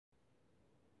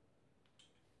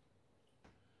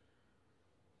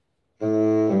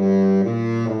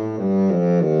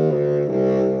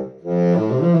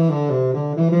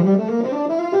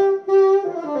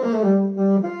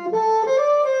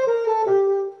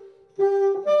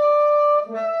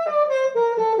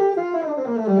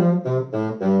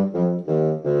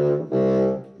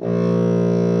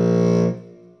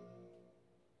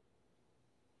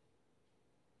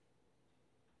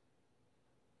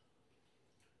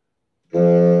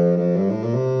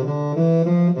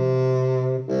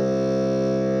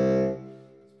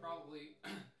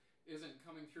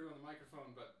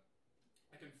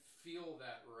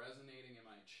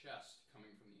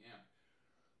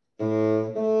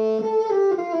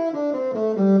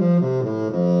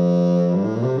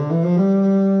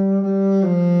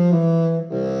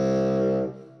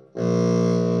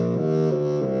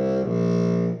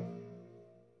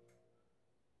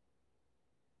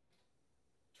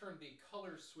turn the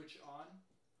color switch on.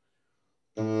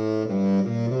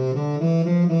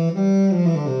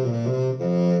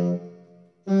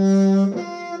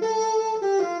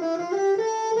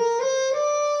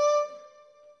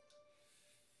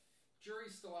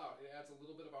 Jury's still out. It adds a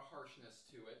little bit of a harshness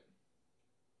to it.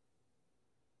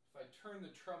 If I turn the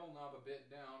treble knob a bit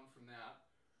down from that,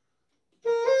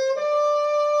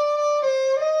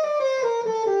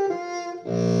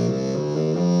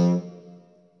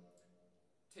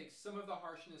 takes some of the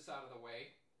harshness out of the way,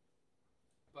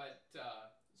 but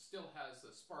still has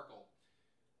a sparkle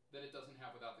that it doesn't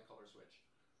have without the color switch.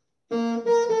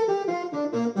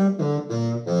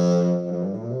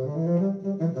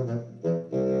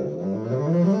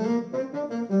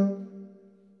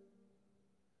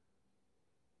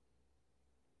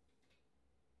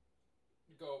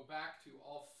 Go back to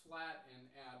all flat and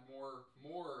add more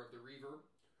of the reverb.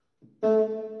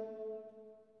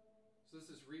 So this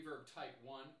is reverb type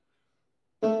 1.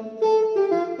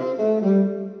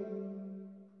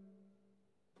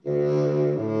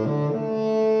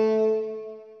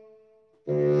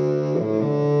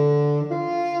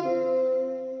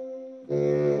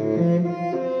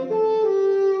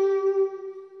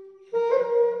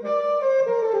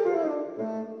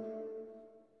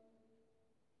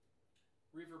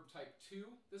 Reverb type 2.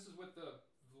 This is with the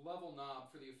level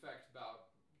knob for the effect about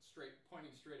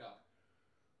pointing straight up.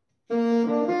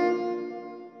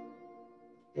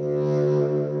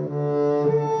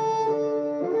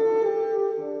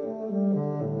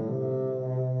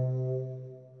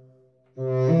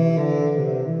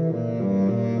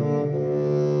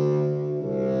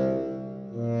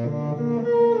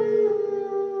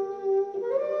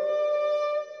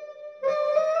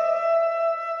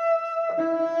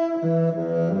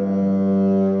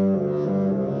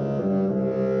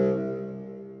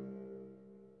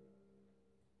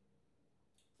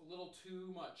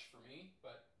 Too much for me,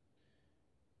 but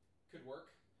could work.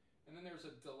 And then there's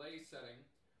a delay setting.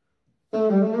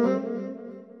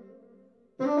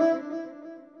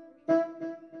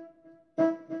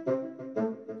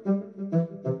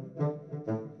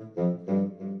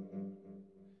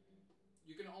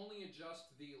 You can only adjust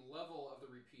the level of the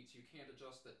repeats. You can't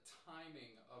adjust the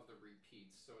timing of the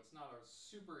repeats, so it's not a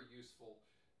super useful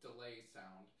delay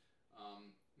sound.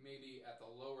 Maybe at the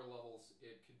lower levels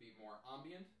it could be more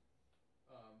ambient.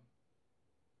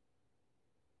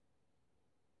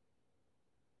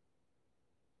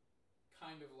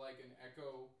 Kind of like an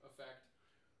echo effect.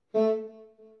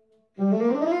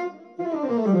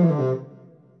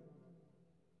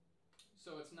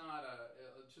 So it's not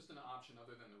it's just an option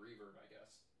other than the reverb, I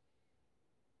guess.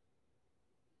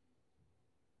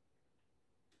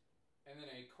 And then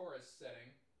a chorus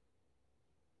setting.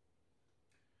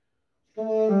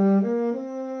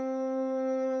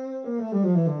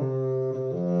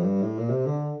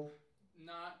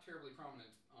 Not terribly prominent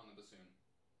on the bassoon.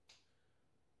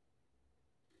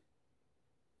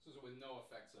 This is with no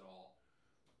effects at all.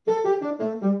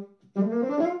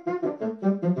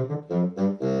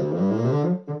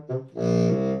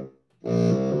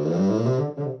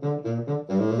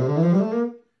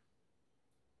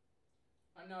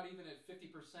 I'm not even at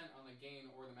 50% on the gain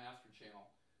or the master channel.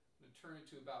 I'm going to turn it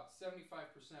to about 75%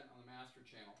 on the master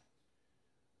channel.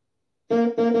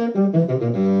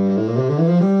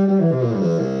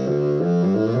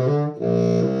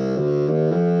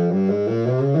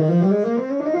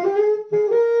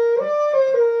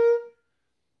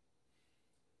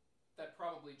 That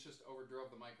probably just overdrove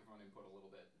the microphone input a little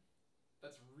bit.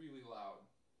 That's really loud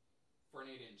for an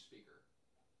 8-inch speaker.